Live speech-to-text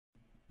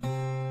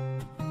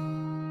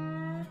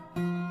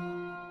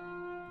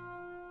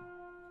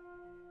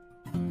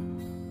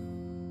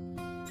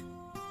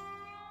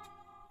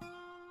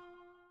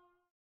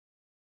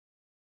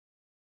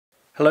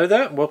Hello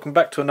there and welcome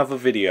back to another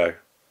video.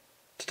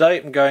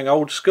 Today I'm going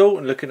old school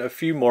and looking at a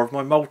few more of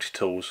my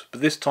multi-tools, but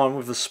this time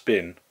with a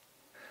spin.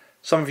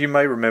 Some of you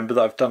may remember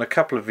that I've done a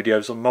couple of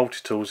videos on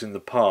multi-tools in the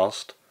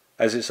past,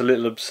 as it's a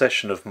little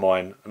obsession of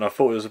mine, and I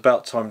thought it was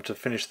about time to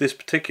finish this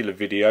particular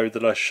video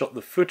that I shot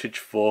the footage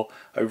for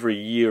over a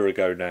year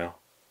ago now.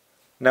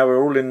 Now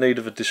we're all in need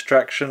of a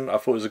distraction, I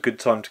thought it was a good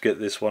time to get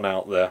this one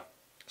out there.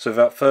 So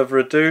without further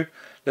ado,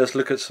 let's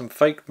look at some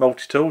fake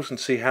multi-tools and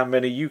see how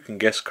many you can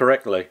guess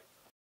correctly.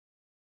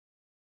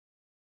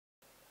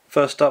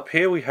 First up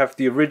here we have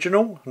the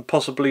original and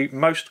possibly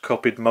most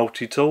copied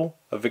multi-tool,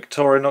 a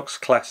Victorinox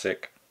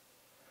Classic.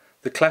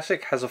 The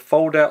Classic has a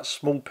fold-out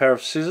small pair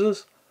of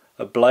scissors,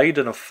 a blade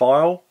and a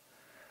file,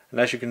 and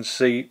as you can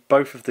see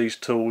both of these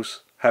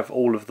tools have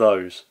all of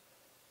those.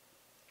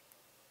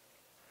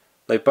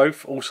 They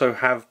both also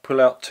have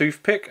pull-out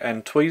toothpick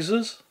and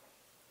tweezers.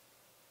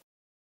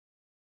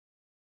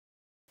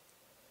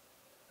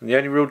 And the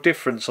only real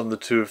difference on the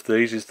two of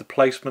these is the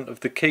placement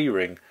of the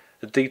keyring,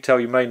 a detail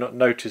you may not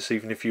notice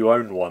even if you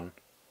own one.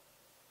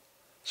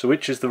 So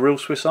which is the real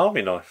Swiss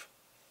Army knife?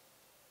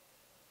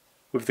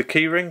 With the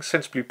keyring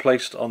sensibly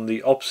placed on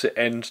the opposite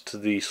end to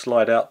the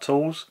slide out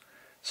tools,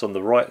 it's on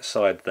the right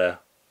side there.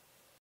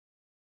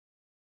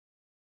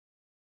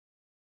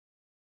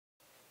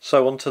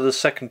 So on to the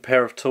second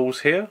pair of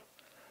tools here,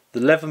 the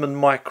Leatherman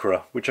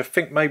Micra, which I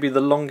think may be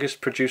the longest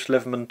produced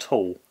Leatherman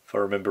tool, if I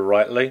remember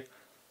rightly.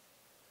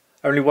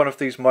 Only one of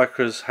these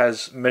Micras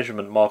has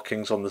measurement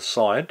markings on the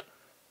side.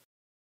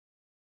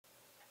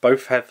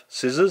 Both have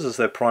scissors as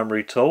their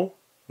primary tool,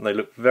 and they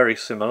look very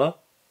similar.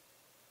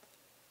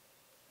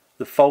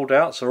 The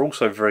fold-outs are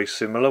also very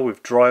similar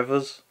with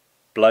drivers,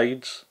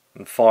 blades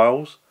and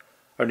files,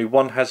 only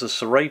one has a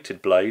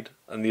serrated blade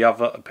and the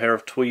other a pair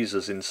of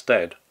tweezers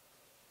instead.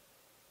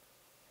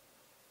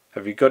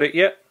 Have you got it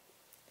yet?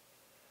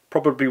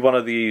 Probably one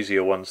of the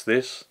easier ones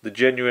this. The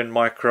genuine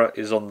Micra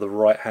is on the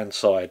right hand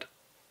side.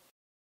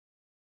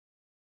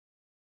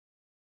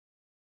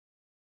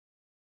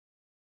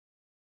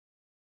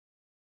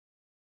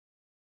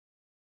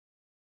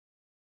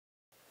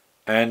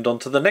 And on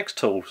to the next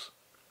tools.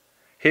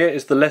 Here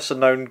is the lesser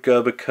known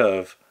Gerber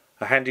Curve,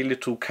 a handy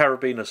little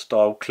carabiner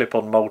style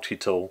clip-on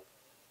multi-tool.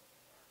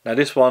 Now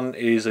this one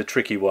is a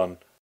tricky one,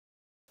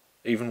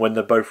 even when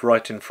they're both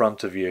right in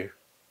front of you.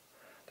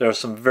 There are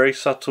some very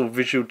subtle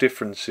visual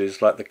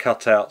differences like the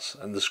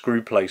cutouts and the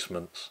screw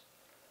placements.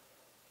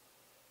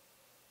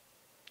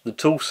 The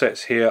tool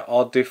sets here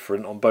are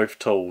different on both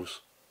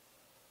tools.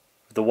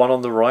 The one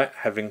on the right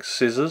having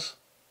scissors,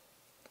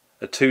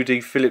 a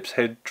 2D Phillips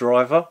head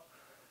driver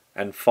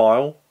and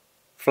file,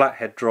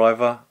 flathead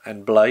driver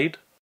and blade,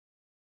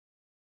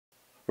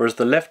 whereas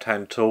the left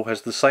hand tool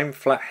has the same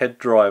flathead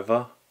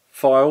driver,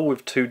 file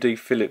with 2D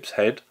Phillips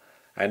head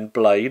and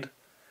blade.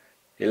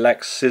 It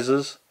lacks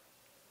scissors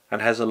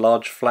and has a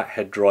large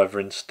flathead driver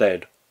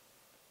instead.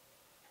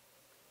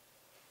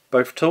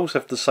 Both tools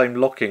have the same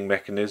locking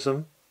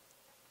mechanism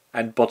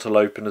and bottle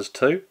openers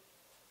too.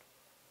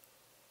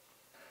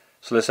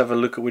 So let's have a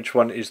look at which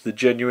one is the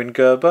genuine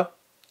Gerber.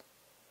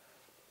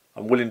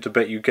 I'm willing to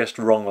bet you guessed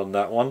wrong on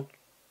that one.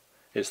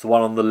 It's the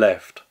one on the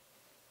left.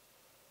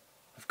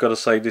 I've got to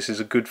say this is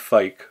a good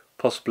fake,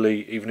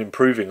 possibly even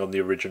improving on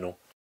the original.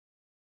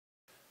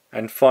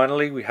 And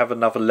finally we have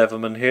another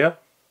Leatherman here.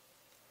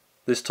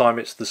 This time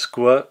it's the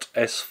Squirt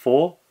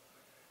S4.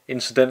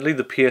 Incidentally,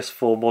 the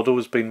PS4 model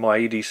has been my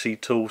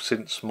EDC tool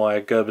since my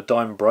Gerber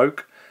dime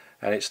broke,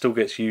 and it still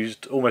gets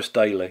used almost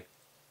daily.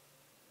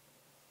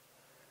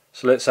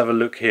 So let's have a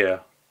look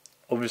here.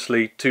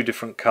 Obviously two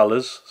different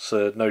colours,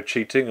 so no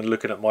cheating and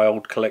looking at my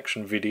old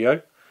collection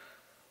video.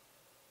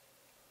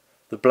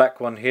 The black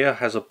one here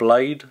has a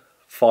blade,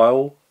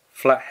 file,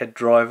 flathead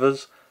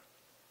drivers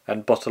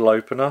and bottle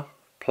opener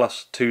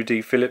plus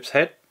 2D Phillips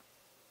head.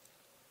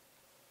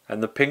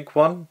 And the pink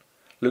one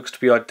looks to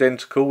be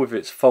identical with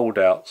its fold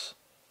outs.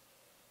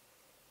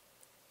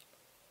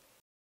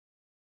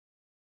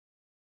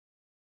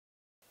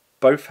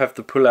 Both have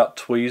the pull out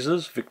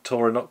tweezers,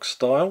 Victorinox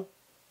style.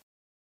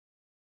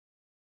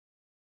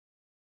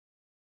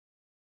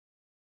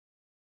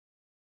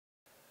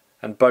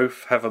 And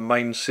both have a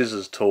main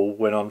scissors tool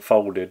when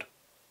unfolded.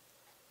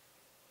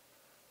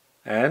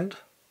 And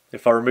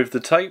if I remove the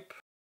tape,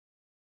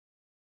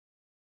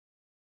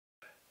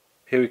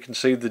 here we can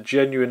see the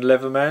genuine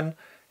Leatherman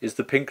is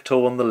the pink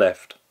tool on the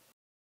left.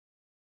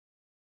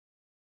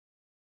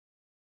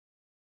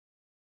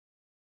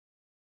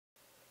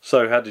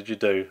 So how did you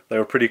do? They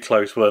were pretty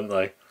close, weren't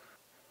they?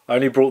 I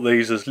only brought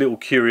these as little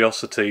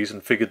curiosities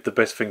and figured the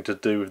best thing to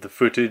do with the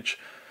footage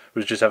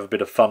was just have a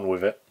bit of fun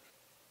with it.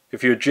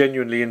 If you're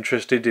genuinely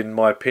interested in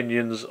my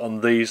opinions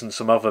on these and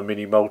some other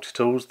mini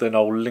multi-tools, then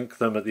I'll link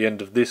them at the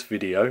end of this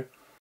video.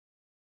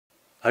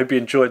 I hope you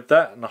enjoyed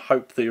that and I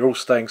hope that you're all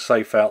staying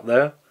safe out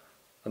there.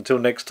 Until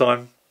next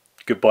time,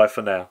 goodbye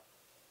for now.